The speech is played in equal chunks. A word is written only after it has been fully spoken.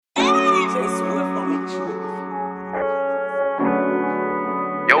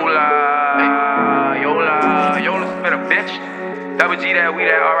Double G that, we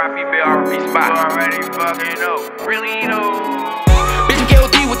that, R.I.P. Bill, R.I.P. Spot. You already fucking know, really know. Bitch, I'm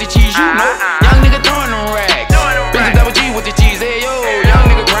KOD with the cheese, you know. Young nigga throwing them rags. Bitch, I'm Double G with the cheese, hey yo. Young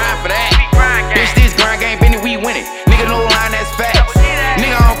nigga grind for that. Bitch, this grind game, Benny, we winning. Nigga, no line, that's facts.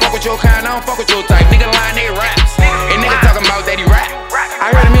 Nigga, I don't fuck with your kind, I don't fuck with your type. Nigga line, they raps. And nigga talking about that he rap.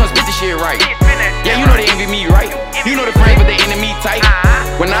 I heard him, he don't spit the shit right. Yeah, you know they envy me, right? You know the frame, but the enemy tight.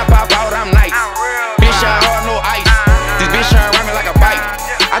 When I pop out, I'm nice. Bitch, shot hard, no ice. This bitch trying to ride me like a bike.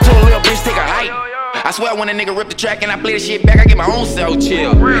 I told a little bitch, take a hike. I swear when a nigga rip the track and I play the shit back, I get my own self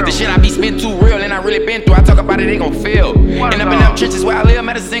chill. The shit I be spit too real and I really been through. I talk about it, they gon' feel. And up in them trenches where I live,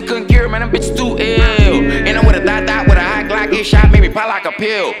 medicine couldn't cure, man, them bitches too ill. And I'm with a dot with a high Glock, get shot, make me pop like a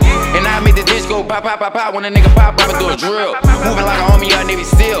pill. And I make this bitch go pop, pop, pop, pop when a nigga pop, pop and do a drill. Moving like a homie, a Navy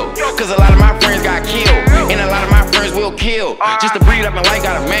SEAL. Cause a lot of my friends got killed, and a lot of my friends will kill. Just to breed up and life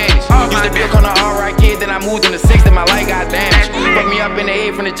gotta manage. Used to be a corner alright kid, then I moved in the 6, then my life got damaged. Fuck me up in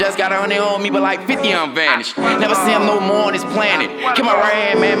the 8 from the just, got 100 on me, but like 50 I'm vanished. Never see him no more on this planet. Kill my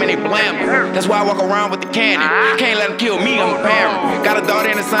right hand man, they blam me. That's why I walk around with the cannon. Can't let him kill me, I'm a parent. Got a daughter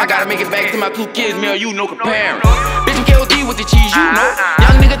and a son, gotta make it back to my 2 kids, me or you, no comparing. Bitch, I'm KOD with the cheese, you know.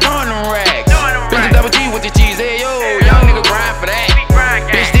 Young nigga throwing them rags. Bitch, I'm Double G with the cheese, hey yo.